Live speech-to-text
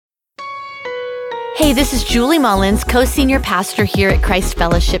Hey, this is Julie Mullins, co-senior pastor here at Christ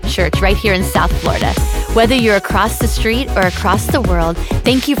Fellowship Church right here in South Florida. Whether you're across the street or across the world,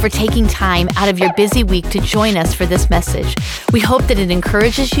 thank you for taking time out of your busy week to join us for this message. We hope that it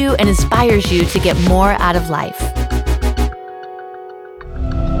encourages you and inspires you to get more out of life.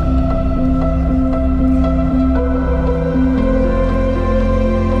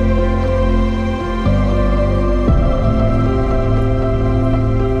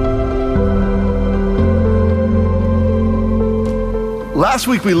 Last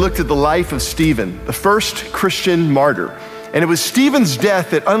week we looked at the life of Stephen, the first Christian martyr. And it was Stephen's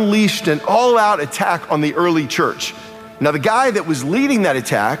death that unleashed an all-out attack on the early church. Now the guy that was leading that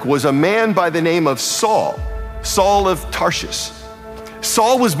attack was a man by the name of Saul of Tarsus.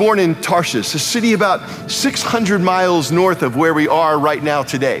 Saul was born in Tarsus, a city about 600 miles north of where we are right now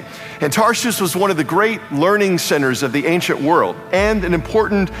today. And Tarsus was one of the great learning centers of the ancient world and an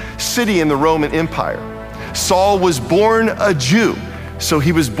important city in the Roman Empire. Saul was born a Jew. So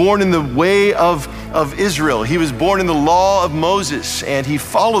he was born in the way of Israel. He was born in the law of Moses, and he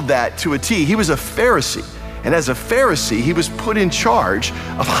followed that to a T. He was a Pharisee. And as a Pharisee, he was put in charge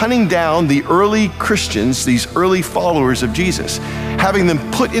of hunting down the early Christians, these early followers of Jesus, having them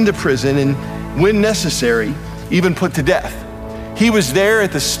put into prison and, when necessary, even put to death. He was there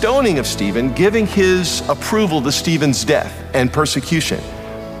at the stoning of Stephen, giving his approval to Stephen's death and persecution.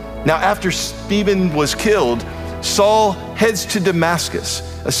 Now, after Stephen was killed, Saul heads to Damascus,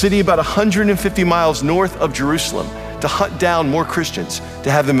 a city about 150 miles north of Jerusalem, to hunt down more Christians,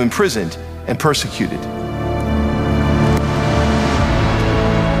 to have them imprisoned and persecuted.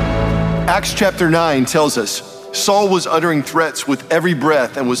 Acts chapter 9 tells us, Saul was uttering threats with every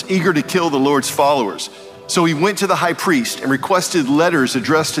breath and was eager to kill the Lord's followers. So he went to the high priest and requested letters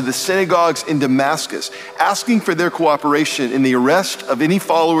addressed to the synagogues in Damascus, asking for their cooperation in the arrest of any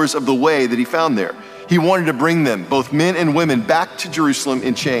followers of the way that he found there. He wanted to bring them, both men and women, back to Jerusalem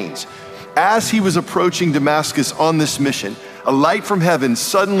in chains. As he was approaching Damascus on this mission, a light from heaven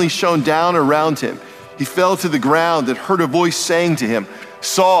suddenly shone down around him. He fell to the ground and heard a voice saying to him,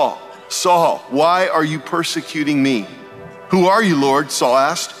 "Saul, Saul, why are you persecuting me?" "Who are you, Lord?" Saul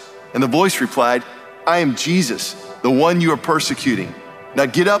asked. And the voice replied, "I am Jesus, the one you are persecuting. Now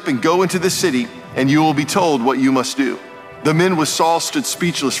get up and go into the city, and you will be told what you must do." The men with Saul stood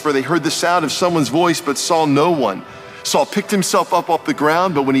speechless, for they heard the sound of someone's voice, but saw no one. Saul picked himself up off the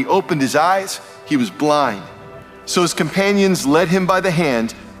ground, but when he opened his eyes, he was blind. So his companions led him by the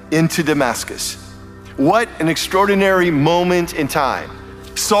hand into Damascus. What an extraordinary moment in time.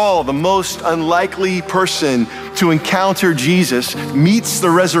 Saul, the most unlikely person to encounter Jesus, meets the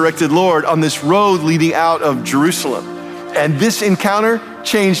resurrected Lord on this road leading out of Jerusalem. And this encounter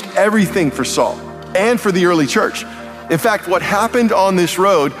changed everything for Saul and for the early church. In fact, what happened on this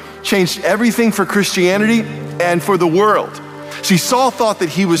road changed everything for Christianity and for the world. See, Saul thought that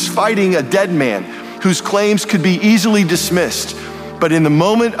he was fighting a dead man whose claims could be easily dismissed. But in the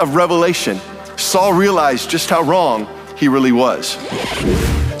moment of revelation, Saul realized just how wrong he really was.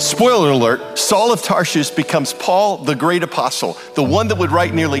 Spoiler alert, Saul of Tarsus becomes Paul, the great apostle, the one that would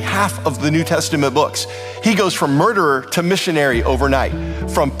write nearly half of the New Testament books. He goes from murderer to missionary overnight,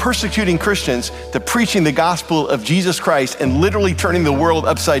 from persecuting Christians to preaching the gospel of Jesus Christ and literally turning the world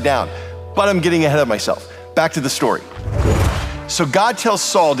upside down. But I'm getting ahead of myself. Back to the story. So God tells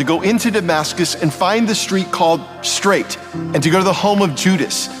Saul to go into Damascus and find the street called Straight and to go to the home of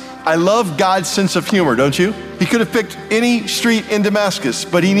Judas. I love God's sense of humor, don't you? He could have picked any street in Damascus,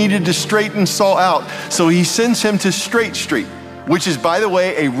 but he needed to straighten Saul out, so he sends him to Straight Street, which is, by the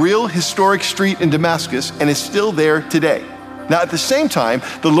way, a real historic street in Damascus and is still there today. Now, at the same time,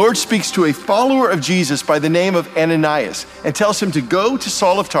 the Lord speaks to a follower of Jesus by the name of Ananias and tells him to go to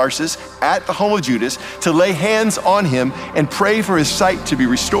Saul of Tarsus at the home of Judas to lay hands on him and pray for his sight to be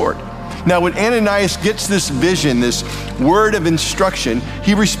restored. Now, when Ananias gets this vision, this word of instruction,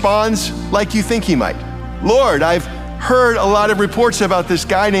 he responds like you think he might. "Lord, I've heard a lot of reports about this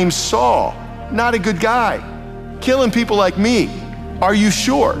guy named Saul. Not a good guy, killing people like me. Are you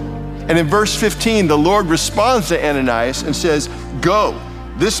sure?" And in verse 15, the Lord responds to Ananias and says, "Go,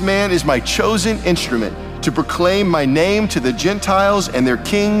 this man is my chosen instrument to proclaim my name to the Gentiles and their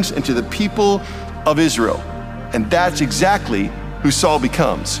kings and to the people of Israel." And that's exactly who Saul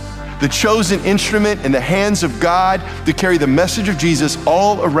becomes. The chosen instrument in the hands of God to carry the message of Jesus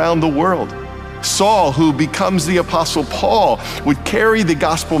all around the world. Saul, who becomes the Apostle Paul, would carry the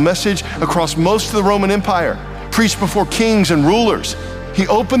gospel message across most of the Roman Empire, preach before kings and rulers. He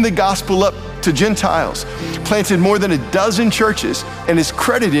opened the gospel up to Gentiles, planted more than a dozen churches, and is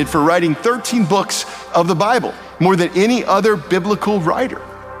credited for writing 13 books of the Bible, more than any other biblical writer.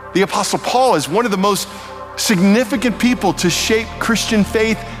 The Apostle Paul is one of the most significant people to shape Christian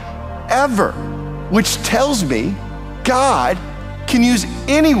faith ever, which tells me God can use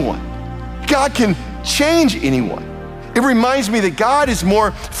anyone. God can change anyone. It reminds me that God is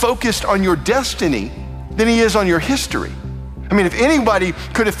more focused on your destiny than he is on your history. I mean, if anybody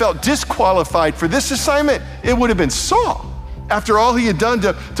could have felt disqualified for this assignment, it would have been Saul. After all he had done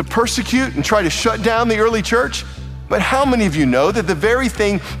to persecute and try to shut down the early church. But how many of you know that the very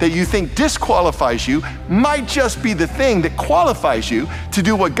thing that you think disqualifies you might just be the thing that qualifies you to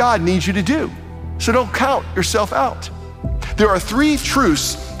do what God needs you to do? So don't count yourself out. There are 3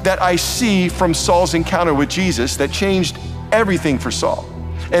 truths that I see from Saul's encounter with Jesus that changed everything for Saul.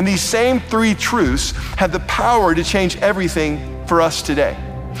 And these same 3 truths have the power to change everything for us today.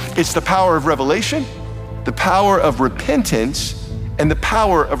 It's the power of revelation, the power of repentance, and the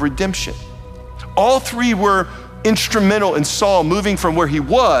power of redemption. All 3 were instrumental in Saul moving from where he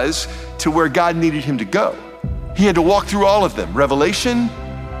was to where God needed him to go. He had to walk through all of them: revelation,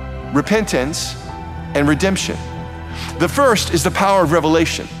 repentance, and redemption. The first is the power of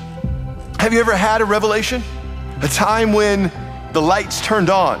revelation. Have you ever had a revelation? A time when the lights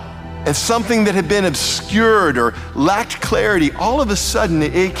turned on and something that had been obscured or lacked clarity, all of a sudden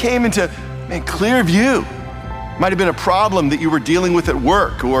it came into clear view. Might have been a problem that you were dealing with at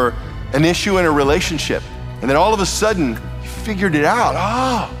work or an issue in a relationship. And then all of a sudden you figured it out.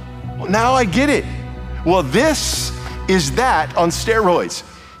 Well, now I get it. Well, this is that on steroids.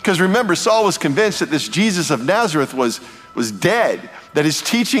 Because remember, Saul was convinced that this Jesus of Nazareth was dead, that his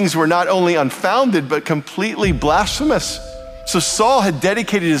teachings were not only unfounded, but completely blasphemous. So Saul had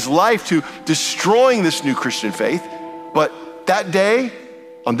dedicated his life to destroying this new Christian faith. But that day,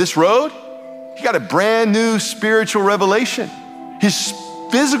 on this road, he got a brand new spiritual revelation. His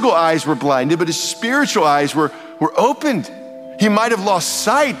physical eyes were blinded, but his spiritual eyes were opened. He might have lost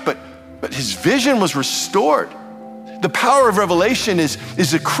sight, but his vision was restored. The power of revelation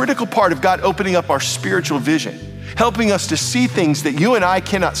is a critical part of God opening up our spiritual vision, helping us to see things that you and I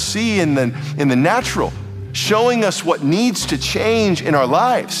cannot see in the natural, showing us what needs to change in our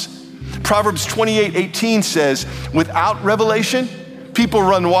lives. Proverbs 28:18 says, without revelation, people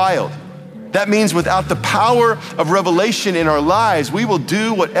run wild. That means without the power of revelation in our lives, we will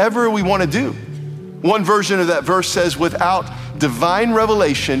do whatever we want to do. One version of that verse says, without divine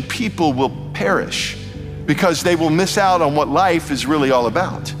revelation, people will perish because they will miss out on what life is really all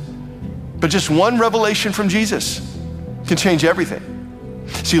about. But just one revelation from Jesus can change everything.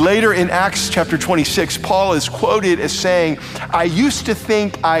 See, later in Acts chapter 26, Paul is quoted as saying, I used to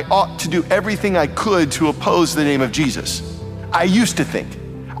think I ought to do everything I could to oppose the name of Jesus. I used to think.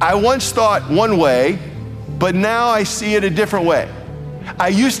 I once thought one way, but now I see it a different way. I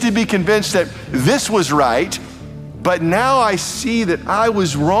used to be convinced that this was right, but now I see that I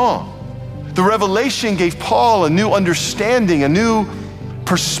was wrong. The revelation gave Paul a new understanding, a new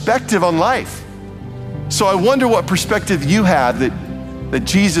perspective on life. So I wonder what perspective you have that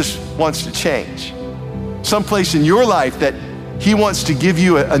Jesus wants to change. Someplace in your life that he wants to give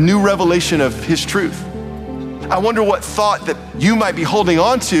you a new revelation of his truth. I wonder what thought that you might be holding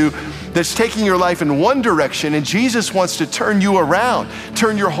on to that's taking your life in one direction, and Jesus wants to turn you around,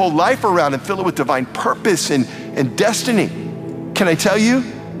 turn your whole life around and fill it with divine purpose and destiny. Can I tell you,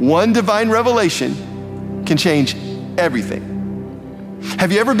 one divine revelation can change everything.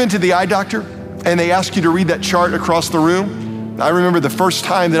 Have you ever been to the eye doctor and they ask you to read that chart across the room? I remember the first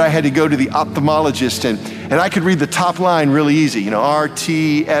time that I had to go to the ophthalmologist and I could read the top line really easy,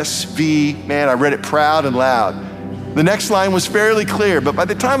 RTSV, man, I read it proud and loud. The next line was fairly clear, but by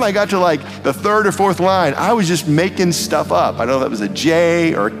the time I got to like the 3rd or 4th line, I was just making stuff up. I don't know if that was a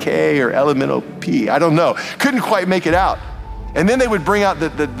J or a K or elemental P, I don't know. Couldn't quite make it out. And then they would bring out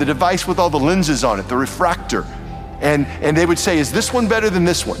the device with all the lenses on it, the refractor. And they would say, is this one better than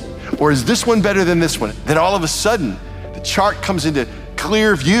this one? Or is this one better than this one? Then all of a sudden, the chart comes into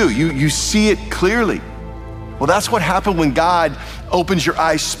clear view. You see it clearly. Well, that's what happened when God opens your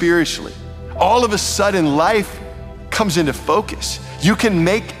eyes spiritually. All of a sudden, life comes into focus. You can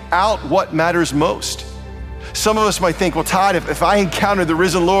make out what matters most. Some of us might think, well, Todd, if I encountered the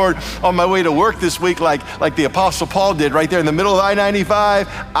risen Lord on my way to work this week, like the Apostle Paul did right there in the middle of I-95,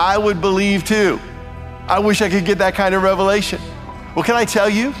 I would believe too. I wish I could get that kind of revelation. Well, can I tell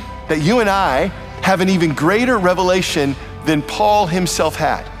you that you and I have an even greater revelation than Paul himself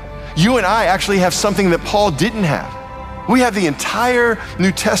had? You and I actually have something that Paul didn't have. We have the entire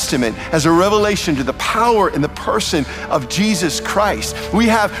New Testament as a revelation to the power and the person of Jesus Christ. We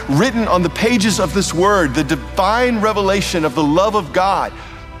have written on the pages of this word the divine revelation of the love of God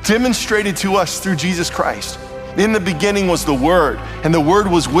demonstrated to us through Jesus Christ. In the beginning was the Word, and the Word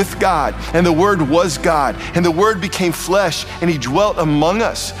was with God, and the Word was God, and the Word became flesh, and He dwelt among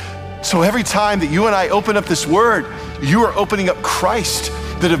us. So every time that you and I open up this Word, you are opening up Christ,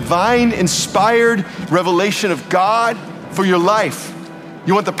 the divine inspired revelation of God for your life.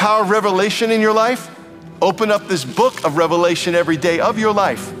 You want the power of revelation in your life? Open up this book of Revelation every day of your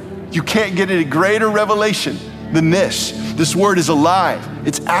life. You can't get any greater revelation than this. This Word is alive,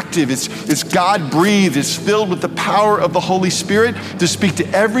 it's active, it's God-breathed, it's filled with the power of the Holy Spirit to speak to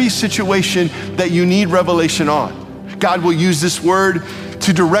every situation that you need revelation on. God will use this Word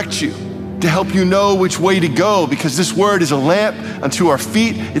to direct you, to help you know which way to go, because this Word is a lamp unto our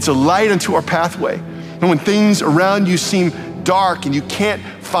feet, it's a light unto our pathway. And when things around you seem dark and you can't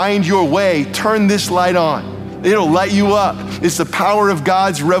find your way, turn this light on. It'll light you up. It's the power of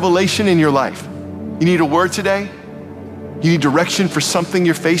God's revelation in your life. You need a word today? You need direction for something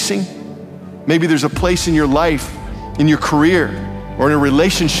you're facing? Maybe there's a place in your life, in your career, or in a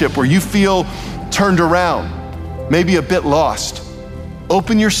relationship where you feel turned around, maybe a bit lost.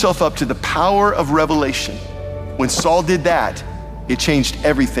 Open yourself up to the power of revelation. When Saul did that, it changed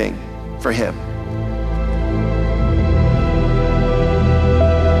everything for him.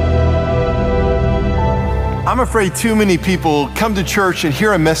 I'm afraid too many people come to church and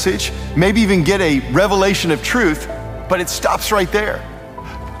hear a message, maybe even get a revelation of truth, but it stops right there.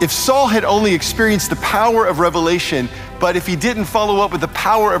 If Saul had only experienced the power of revelation, but if he didn't follow up with the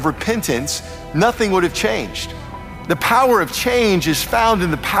power of repentance, nothing would have changed. The power of change is found in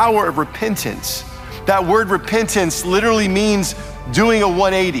the power of repentance. That word repentance literally means doing a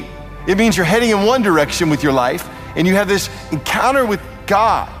 180. It means you're heading in one direction with your life, and you have this encounter with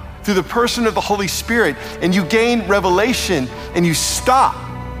God through the person of the Holy Spirit, and you gain revelation, and you stop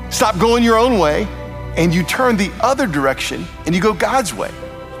going your own way, and you turn the other direction, and you go God's way.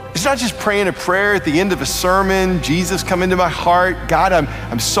 It's not just praying a prayer at the end of a sermon, Jesus, come into my heart, God,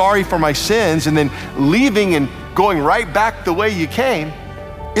 I'm sorry for my sins, and then leaving and going right back the way you came.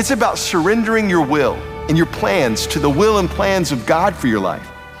 It's about surrendering your will and your plans to the will and plans of God for your life.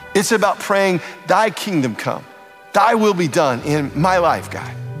 It's about praying, thy kingdom come, thy will be done in my life,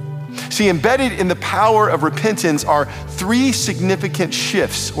 God. See, embedded in the power of repentance are three significant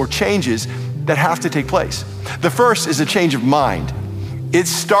shifts or changes that have to take place. The first is a change of mind. It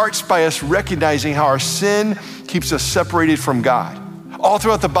starts by us recognizing how our sin keeps us separated from God. All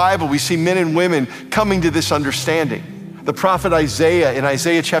throughout the Bible, we see men and women coming to this understanding. The prophet Isaiah in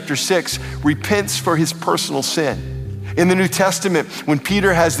Isaiah chapter 6 repents for his personal sin. In the New Testament, when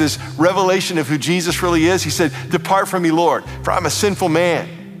Peter has this revelation of who Jesus really is, he said, "Depart from me, Lord, for I'm a sinful man."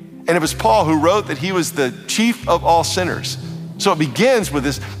 And it was Paul who wrote that he was the chief of all sinners. So it begins with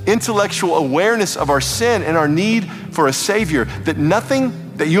this intellectual awareness of our sin and our need for a Savior, that nothing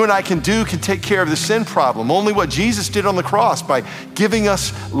that you and I can do can take care of the sin problem. Only what Jesus did on the cross, by giving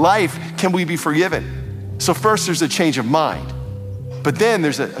us life, can we be forgiven. So first there's a change of mind, but then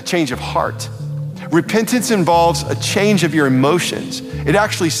there's a change of heart. Repentance involves a change of your emotions. It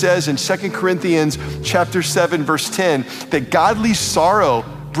actually says in 2 Corinthians chapter 7, verse 10, that godly sorrow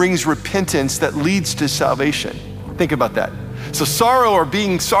brings repentance that leads to salvation. Think about that. So sorrow or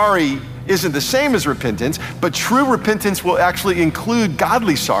being sorry isn't the same as repentance, but true repentance will actually include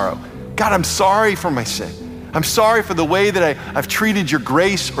godly sorrow. God, I'm sorry for my sin. I'm sorry for the way that I've treated your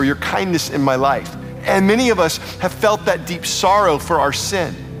grace or your kindness in my life. And many of us have felt that deep sorrow for our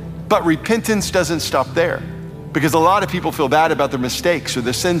sin. But repentance doesn't stop there, because a lot of people feel bad about their mistakes or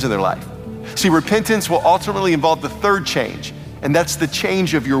the sins in their life. See, repentance will ultimately involve the third change, and that's the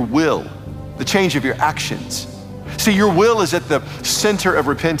change of your will, the change of your actions. See, your will is at the center of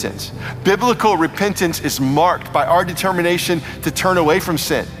repentance. Biblical repentance is marked by our determination to turn away from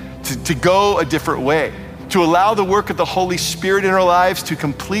sin, to go a different way, to allow the work of the Holy Spirit in our lives to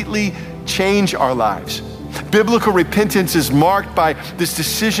completely change our lives. Biblical repentance is marked by this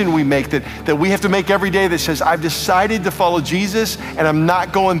decision we make that we have to make every day that says, I've decided to follow Jesus and I'm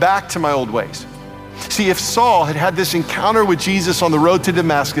not going back to my old ways. See, if Saul had had this encounter with Jesus on the road to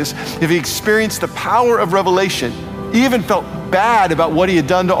Damascus, if he experienced the power of revelation, he even felt bad about what he had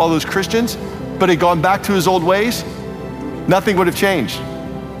done to all those Christians, but had gone back to his old ways, nothing would have changed.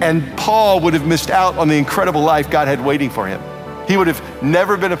 And Paul would have missed out on the incredible life God had waiting for him. He would have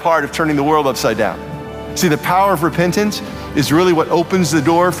never been a part of turning the world upside down. See, the power of repentance is really what opens the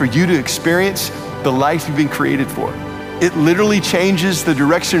door for you to experience the life you've been created for. It literally changes the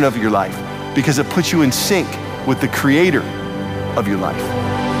direction of your life because it puts you in sync with the creator of your life.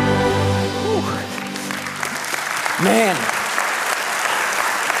 Whew. Man.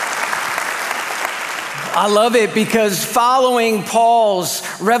 I love it because following Paul's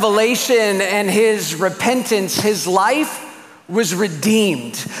revelation and his repentance, his life was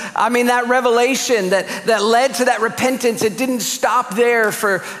redeemed. I mean, that revelation that led to that repentance, it didn't stop there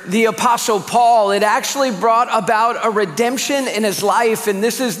for the Apostle Paul. It actually brought about a redemption in his life. And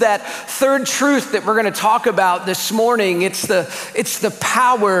this is that third truth that we're going to talk about this morning. It's the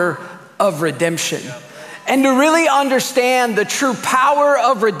power of redemption. And to really understand the true power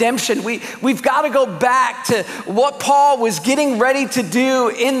of redemption, we've got to go back to what Paul was getting ready to do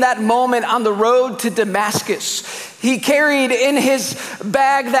in that moment on the road to Damascus. He carried in his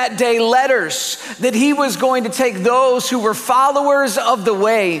bag that day letters that he was going to take those who were followers of the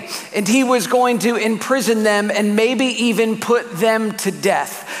way, and he was going to imprison them and maybe even put them to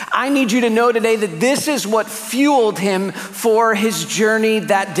death. I need you to know today that this is what fueled him for his journey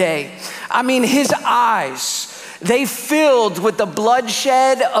that day. I mean, his eyes, they filled with the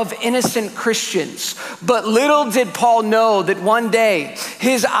bloodshed of innocent Christians. But little did Paul know that one day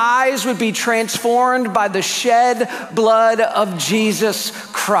his eyes would be transformed by the shed blood of Jesus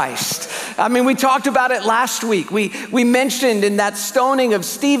Christ. I mean, we talked about it last week. We mentioned in that stoning of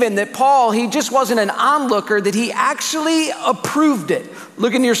Stephen that Paul, he just wasn't an onlooker, that he actually approved it.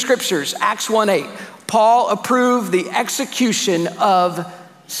 Look in your scriptures, Acts 1:8. Paul approved the execution of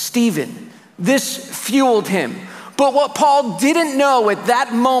Stephen. This fueled him. But what Paul didn't know at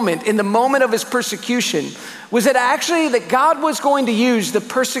that moment, in the moment of his persecution, was that God was going to use the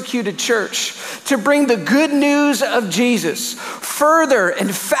persecuted church to bring the good news of Jesus further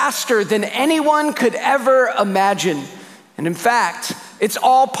and faster than anyone could ever imagine. And in fact, it's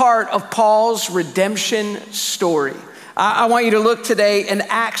all part of Paul's redemption story. I want you to look today in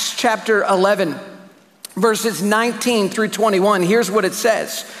Acts chapter 11, verses 19 through 21. Here's what it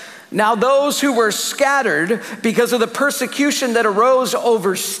says. Now those who were scattered because of the persecution that arose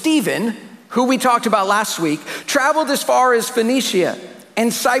over Stephen, who we talked about last week, traveled as far as Phoenicia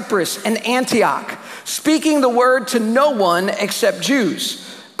and Cyprus and Antioch, speaking the word to no one except Jews.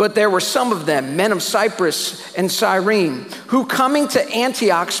 But there were some of them, men of Cyprus and Cyrene, who coming to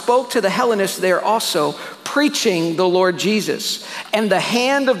Antioch spoke to the Hellenists there also, preaching the Lord Jesus. And the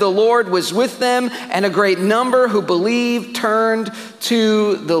hand of the Lord was with them, and a great number who believed turned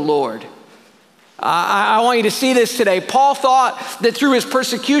to the Lord. I want you to see this today. Paul thought that through his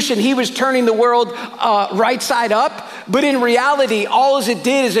persecution, he was turning the world right side up. But in reality, all it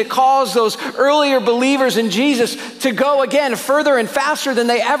did is it caused those earlier believers in Jesus to go again further and faster than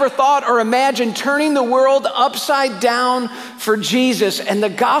they ever thought or imagined, turning the world upside down for Jesus. And the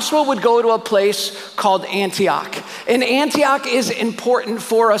gospel would go to a place called Antioch. And Antioch is important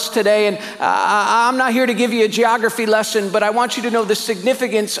for us today. And I'm not here to give you a geography lesson, but I want you to know the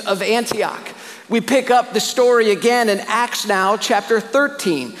significance of Antioch. We pick up the story again in Acts now, chapter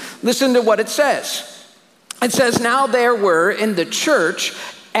 13. Listen to what it says. It says, now there were in the church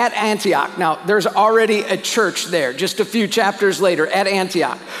at Antioch. Now, there's already a church there, just a few chapters later at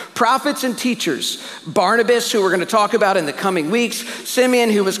Antioch. Prophets and teachers, Barnabas, who we're going to talk about in the coming weeks, Simeon,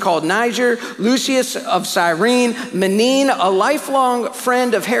 who was called Niger, Lucius of Cyrene, Manaen, a lifelong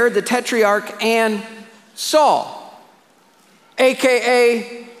friend of Herod the Tetrarch, and Saul,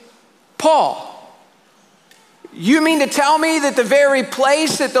 AKA Paul. You mean to tell me that the very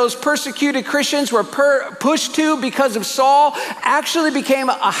place that those persecuted Christians were pushed to because of Saul actually became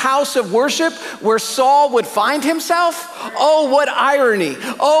a house of worship where Saul would find himself? Oh, what irony.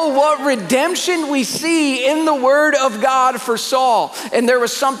 Oh, what redemption we see in the word of God for Saul. And there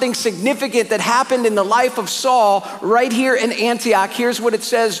was something significant that happened in the life of Saul right here in Antioch. Here's what it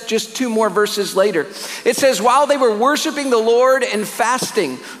says just two more verses later. It says, while they were worshiping the Lord and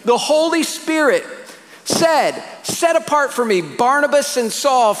fasting, the Holy Spirit said, set apart for me Barnabas and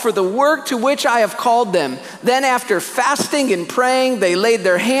Saul for the work to which I have called them. Then after fasting and praying, they laid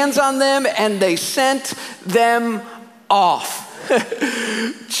their hands on them and they sent them off.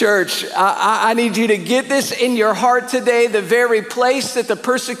 Church, I need you to get this in your heart today. The very place that the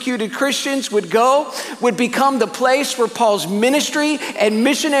persecuted Christians would go would become the place where Paul's ministry and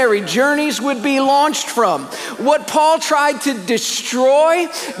missionary journeys would be launched from. What Paul tried to destroy,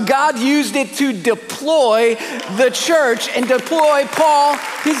 God used it to deploy the church and deploy Paul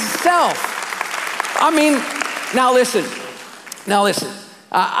himself. I mean, now listen.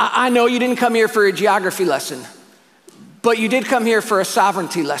 I know you didn't come here for a geography lesson. But you did come here for a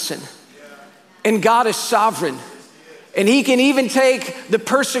sovereignty lesson. And God is sovereign. And he can even take the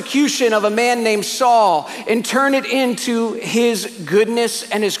persecution of a man named Saul and turn it into his goodness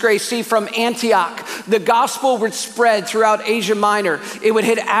and his grace. See, from Antioch, the gospel would spread throughout Asia Minor. It would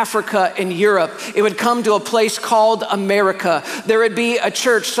hit Africa and Europe. It would come to a place called America. There would be a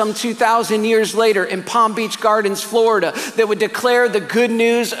church some 2,000 years later in Palm Beach Gardens, Florida, that would declare the good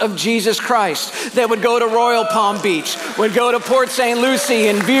news of Jesus Christ, that would go to Royal Palm Beach, would go to Port St. Lucie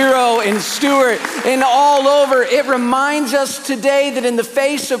and Vero and Stewart and all over. It reminds us today that in the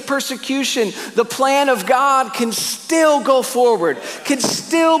face of persecution, the plan of God can still go forward, can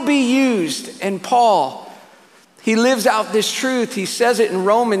still be used. And Paul, he lives out this truth. He says it in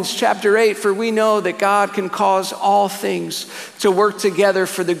Romans chapter 8, for we know that God can cause all things to work together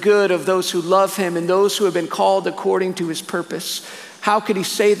for the good of those who love him and those who have been called according to his purpose. How could he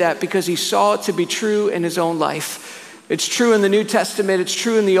say that? Because he saw it to be true in his own life. It's true in the New Testament. It's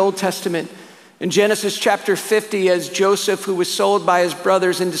true in the Old Testament. In Genesis chapter 50, as Joseph, who was sold by his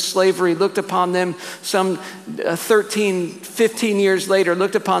brothers into slavery, looked upon them some 15 years later,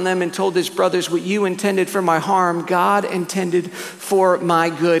 looked upon them and told his brothers, what you intended for my harm, God intended for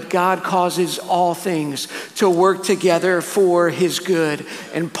my good. God causes all things to work together for his good.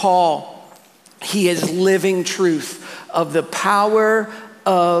 And Paul, he is living truth of the power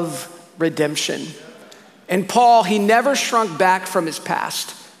of redemption. And Paul, he never shrunk back from his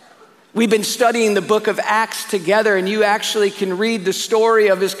past. We've been studying the book of Acts together, and you actually can read the story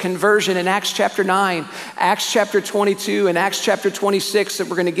of his conversion in Acts chapter 9, Acts chapter 22, and Acts chapter 26 that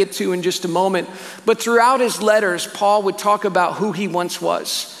we're going to get to in just a moment. But throughout his letters, Paul would talk about who he once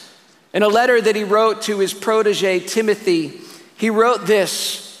was. In a letter that he wrote to his protege, Timothy, he wrote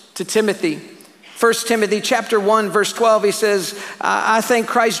this to Timothy. 1 Timothy chapter 1, verse 12, he says, I thank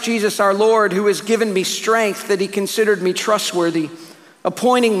Christ Jesus our Lord, who has given me strength that he considered me trustworthy,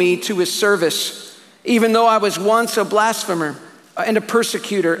 appointing me to his service, even though I was once a blasphemer and a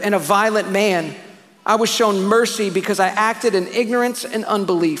persecutor and a violent man. I was shown mercy because I acted in ignorance and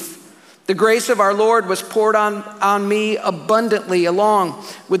unbelief. The grace of our Lord was poured on me abundantly along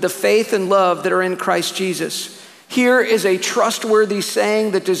with the faith and love that are in Christ Jesus. Here is a trustworthy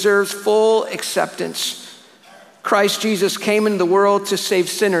saying that deserves full acceptance. Christ Jesus came into the world to save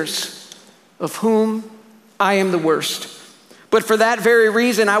sinners, of whom I am the worst. But for that very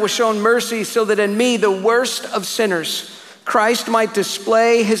reason, I was shown mercy so that in me, the worst of sinners, Christ might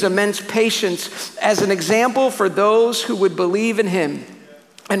display his immense patience as an example for those who would believe in him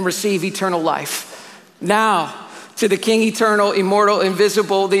and receive eternal life. Now, to the King, eternal, immortal,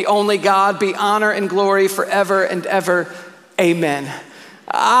 invisible, the only God, be honor and glory forever and ever. Amen.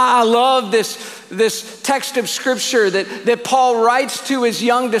 I love this text of scripture that Paul writes to his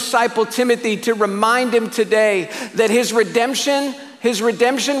young disciple Timothy to remind him today that his redemption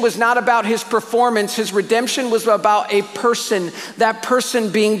was not about his performance. His redemption was about a person, that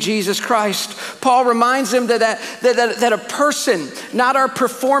person being Jesus Christ. Paul reminds him that a person, not our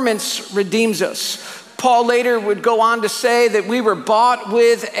performance, redeems us. Paul later would go on to say that we were bought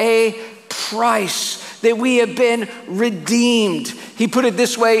with a price, that we have been redeemed. He put it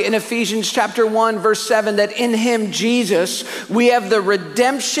this way in Ephesians chapter 1, verse 7, that in him, Jesus, we have the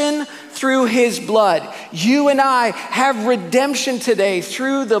redemption through his blood. You and I have redemption today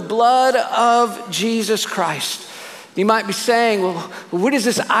through the blood of Jesus Christ. You might be saying, well, what is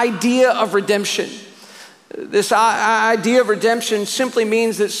this idea of redemption? This idea of redemption simply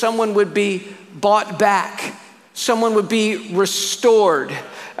means that someone would be bought back. Someone would be restored.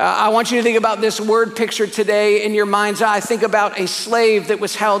 I want you to think about this word picture today in your mind's eye. Think about a slave that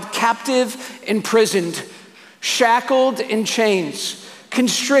was held captive, imprisoned, shackled in chains,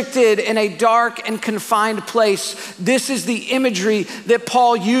 constricted in a dark and confined place. This is the imagery that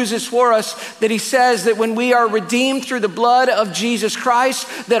Paul uses for us, that he says that when we are redeemed through the blood of Jesus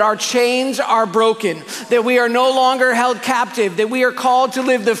Christ, that our chains are broken, that we are no longer held captive, that we are called to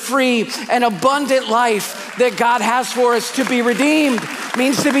live the free and abundant life that God has for us. To be redeemed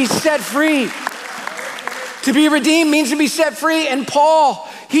means to be set free. To be redeemed means to be set free. And Paul,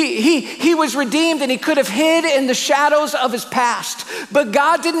 he was redeemed, and he could have hid in the shadows of his past. But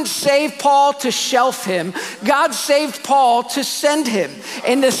God didn't save Paul to shelf him. God saved Paul to send him.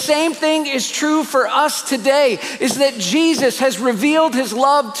 And the same thing is true for us today, is that Jesus has revealed his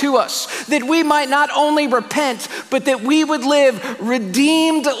love to us, that we might not only repent, but that we would live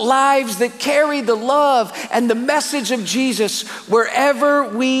redeemed lives that carry the love and the message of Jesus wherever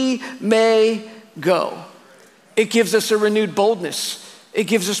we may go. It gives us a renewed boldness. It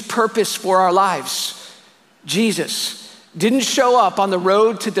gives us purpose for our lives. Jesus didn't show up on the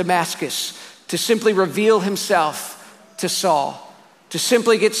road to Damascus to simply reveal himself to Saul, to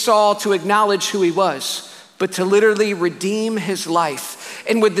simply get Saul to acknowledge who he was, but to literally redeem his life.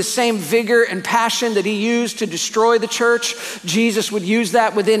 And with the same vigor and passion that he used to destroy the church, Jesus would use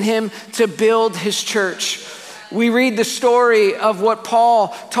that within him to build his church. We read the story of what Paul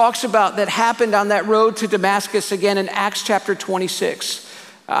talks about that happened on that road to Damascus again in Acts chapter 26.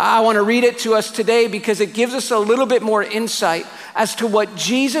 I want to read it to us today because it gives us a little bit more insight as to what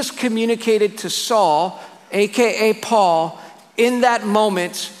Jesus communicated to Saul, AKA Paul, in that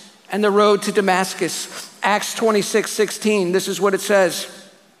moment and the road to Damascus. Acts 26:16, this is what it says.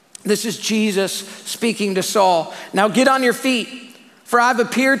 This is Jesus speaking to Saul. Now get on your feet, for I've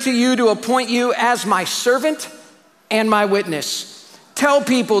appeared to you to appoint you as my servant and my witness. Tell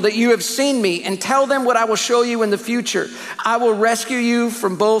people that you have seen me and tell them what I will show you in the future. I will rescue you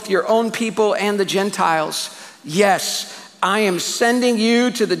from both your own people and the Gentiles. Yes, I am sending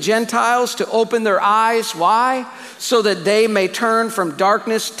you to the Gentiles to open their eyes. Why? So that they may turn from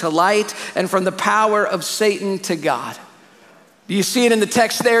darkness to light and from the power of Satan to God. Do you see it in the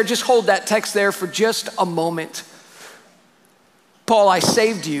text there? Just hold that text there for just a moment. Paul, I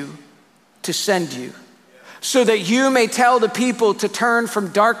saved you to send you so that you may tell the people to turn from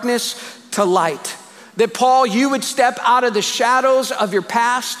darkness to light. That Paul, you would step out of the shadows of your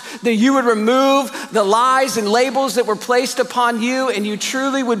past, that you would remove the lies and labels that were placed upon you, and you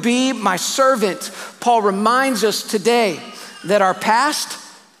truly would be my servant. Paul reminds us today that our past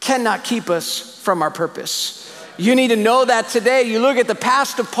cannot keep us from our purpose. You need to know that today. You look at the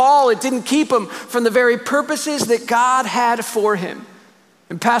past of Paul, it didn't keep him from the very purposes that God had for him.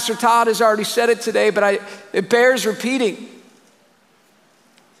 And Pastor Todd has already said it today, but it bears repeating.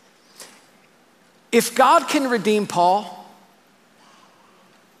 If God can redeem Paul,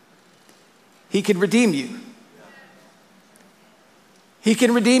 he can redeem you. He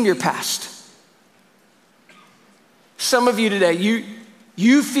can redeem your past. Some of you today,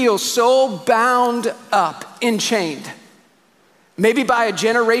 you feel so bound up, enchained, maybe by a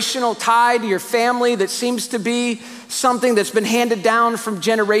generational tie to your family that seems to be something that's been handed down from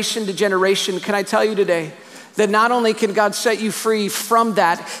generation to generation. Can I tell you today that not only can God set you free from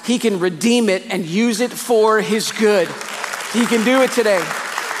that, he can redeem it and use it for his good. He can do it today.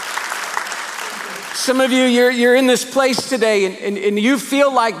 Some of you, you're in this place today and you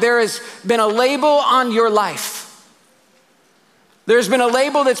feel like there has been a label on your life. There's been a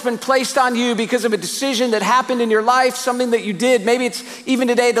label that's been placed on you because of a decision that happened in your life, something that you did. Maybe it's even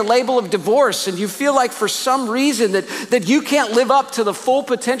today the label of divorce, and you feel like for some reason that you can't live up to the full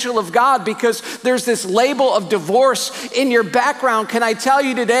potential of God because there's this label of divorce in your background. Can I tell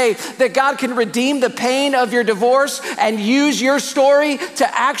you today that God can redeem the pain of your divorce and use your story to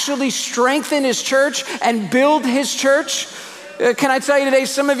actually strengthen his church and build his church? Can I tell you today,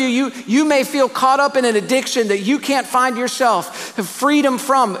 some of you may feel caught up in an addiction that you can't find yourself freedom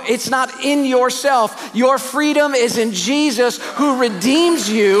from. It's not in yourself. Your freedom is in Jesus, who redeems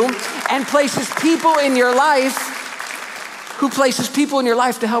you and places people in your life,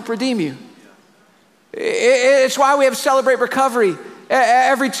 to help redeem you. It's why we have Celebrate Recovery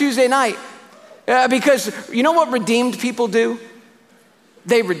every Tuesday night. Because you know what redeemed people do?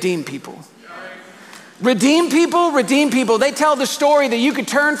 They redeem people. Redeem people. They tell the story that you could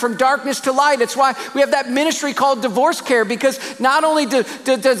turn from darkness to light. It's why we have that ministry called Divorce Care, because not only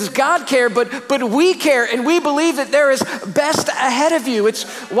does God care, but we care, and we believe that there is best ahead of you. It's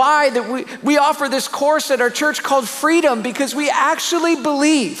why that we offer this course at our church called Freedom, because we actually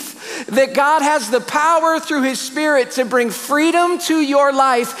believe that God has the power through his Spirit to bring freedom to your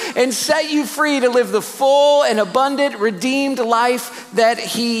life and set you free to live the full and abundant, redeemed life that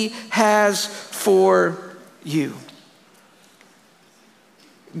he has for you.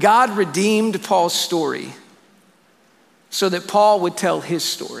 God redeemed Paul's story so that Paul would tell his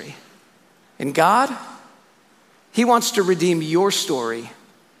story. And God, he wants to redeem your story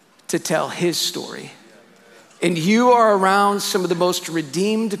to tell his story. And you are around some of the most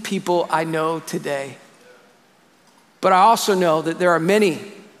redeemed people I know today. But I also know that there are many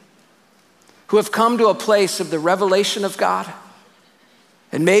who have come to a place of the revelation of God,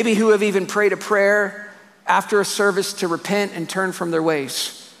 and maybe who have even prayed a prayer after a service to repent and turn from their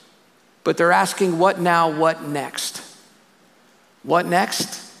ways. But they're asking, what now, what next? What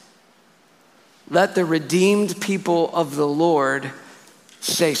next? Let the redeemed people of the Lord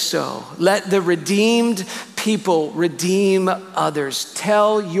say so. Let the redeemed people redeem others.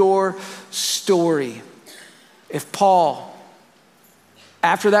 Tell your story. If Paul,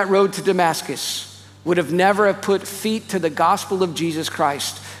 after that road to Damascus, would have never have put feet to the gospel of Jesus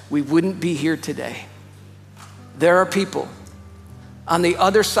Christ, we wouldn't be here today. There are people on the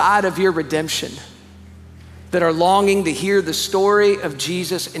other side of your redemption that are longing to hear the story of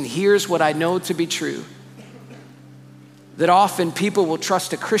Jesus, and here's what I know to be true. that often people will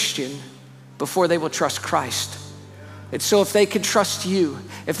trust a Christian before they will trust Christ. And so if they can trust you,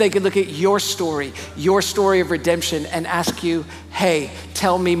 if they can look at your story of redemption and ask you, hey,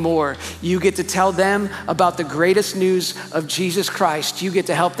 tell me more. You get to tell them about the greatest news of Jesus Christ. You get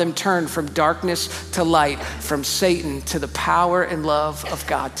to help them turn from darkness to light, from Satan to the power and love of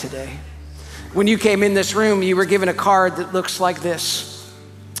God today. When you came in this room, you were given a card that looks like this.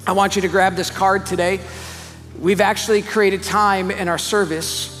 I want you to grab this card today. We've actually created time in our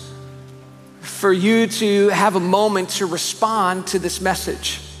service for you to have a moment to respond to this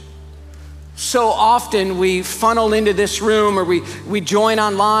message. So often we funnel into this room, or we join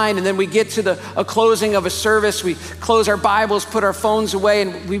online, and then we get to a closing of a service, we close our Bibles, put our phones away,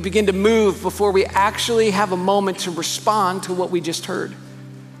 and we begin to move before we actually have a moment to respond to what we just heard.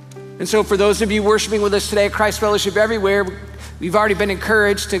 And so for those of you worshiping with us today at Christ Fellowship Everywhere, we've already been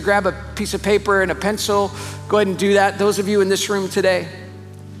encouraged to grab a piece of paper and a pencil. Go ahead and do that. Those of you in this room today,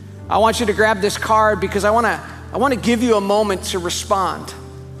 I want you to grab this card because I want to give you a moment to respond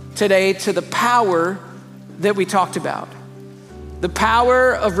today to the power that we talked about, the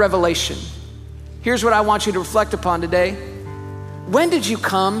power of revelation. Here's what I want you to reflect upon today. When did you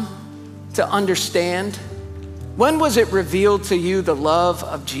come to understand? When was it revealed to you the love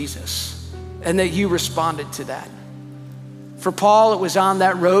of Jesus and that you responded to that? For Paul, it was on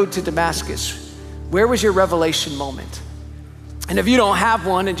that road to Damascus. Where was your revelation moment? And if you don't have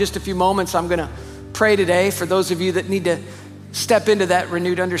one, in just a few moments, I'm gonna pray today for those of you that need to step into that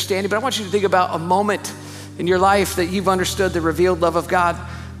renewed understanding. But I want you to think about a moment in your life that you've understood the revealed love of God.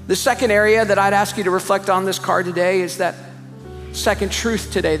 The second area that I'd ask you to reflect on this card today is that second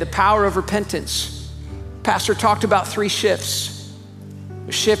truth today, the power of repentance. Pastor talked about 3 shifts: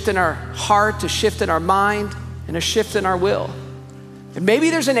 a shift in our heart, a shift in our mind, and a shift in our will. And maybe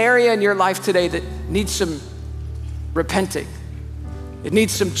there's an area in your life today that needs some repenting. It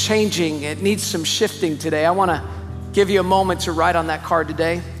needs some changing. It needs some shifting today. I want to give you a moment to write on that card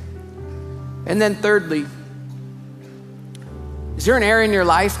today. And then thirdly, is there an area in your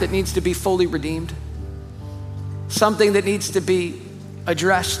life that needs to be fully redeemed? Something that needs to be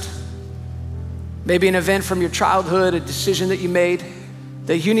addressed? Maybe an event from your childhood, a decision that you made,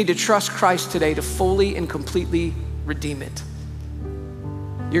 that you need to trust Christ today to fully and completely redeem it.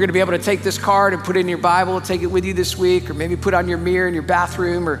 You're gonna be able to take this card and put it in your Bible, take it with you this week, or maybe put it on your mirror in your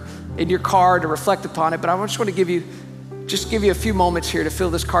bathroom or in your car to reflect upon it. But I just wanna give you a few moments here to fill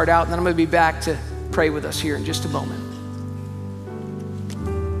this card out, and then I'm gonna be back to pray with us here in just a moment.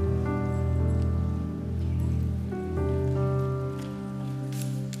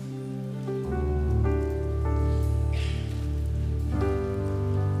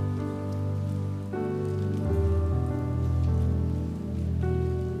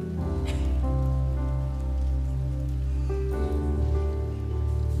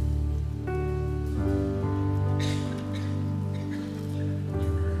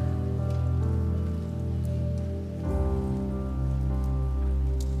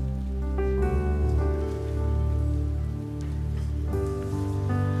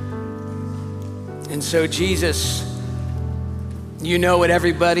 And so Jesus, you know what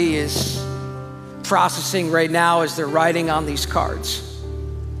everybody is processing right now as they're writing on these cards.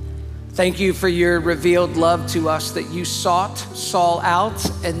 Thank you for your revealed love to us, that you sought Saul out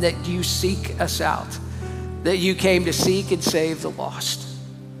and that you seek us out, that you came to seek and save the lost.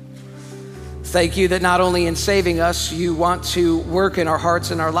 Thank you that not only in saving us, you want to work in our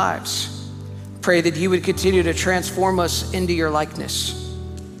hearts and our lives. Pray that you would continue to transform us into your likeness,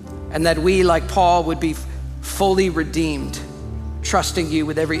 and that we, like Paul, would be fully redeemed, trusting you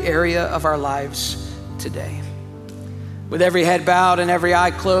with every area of our lives today. With every head bowed and every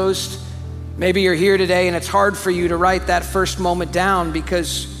eye closed, maybe you're here today and it's hard for you to write that first moment down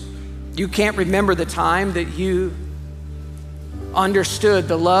because you can't remember the time that you understood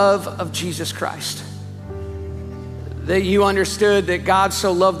the love of Jesus Christ. That you understood that God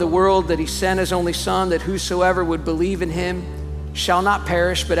so loved the world that he sent his only son, that whosoever would believe in him shall not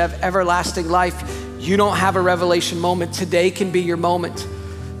perish but have everlasting life. You don't have a revelation moment. Today can be your moment.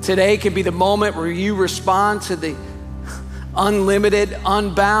 Today can be the moment where you respond to the unlimited,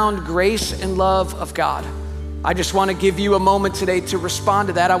 unbound grace and love of God. I just want to give you a moment today to respond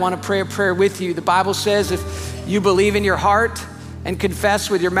to that. I want to pray a prayer with you. The Bible says if you believe in your heart and confess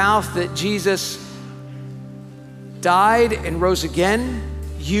with your mouth that Jesus died and rose again,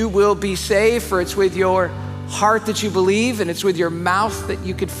 you will be saved. For it's with your heart that you believe and it's with your mouth that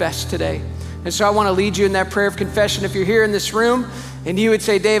you confess today. And so I want to lead you in that prayer of confession. If you're here in this room And you would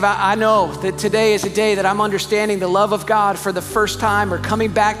say, Dave, I know that today is a day that I'm understanding the love of God for the first time or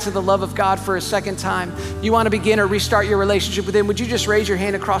coming back to the love of God for a second time. You want to begin or restart your relationship with him. Would you just raise your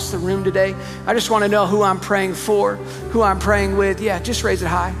hand across the room today? I just want to know who I'm praying for, who I'm praying with. Yeah, just raise it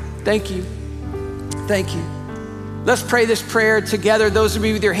high. Thank you. Thank you. Let's pray this prayer together. Those of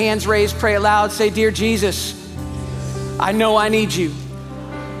you with your hands raised, pray aloud. Say, dear Jesus, I know I need you.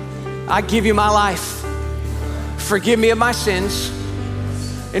 I give you my life. Forgive me of my sins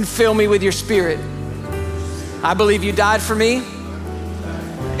and fill me with your spirit. I believe you died for me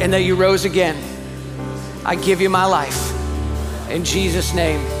and that you rose again. I give you my life. In Jesus'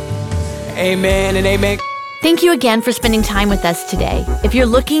 name, amen and amen. Thank you again for spending time with us today. If you're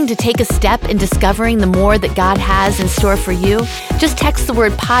looking to take a step in discovering the more that God has in store for you, just text the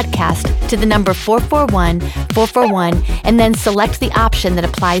word podcast to the number 441-441 and then select the option that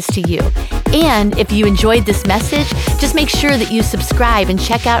applies to you. And if you enjoyed this message, just make sure that you subscribe and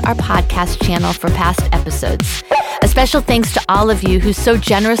check out our podcast channel for past episodes. A special thanks to all of you who so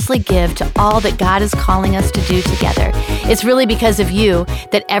generously give to all that God is calling us to do together. It's really because of you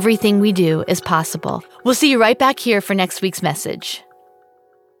that everything we do is possible. We'll see you right back here for next week's message.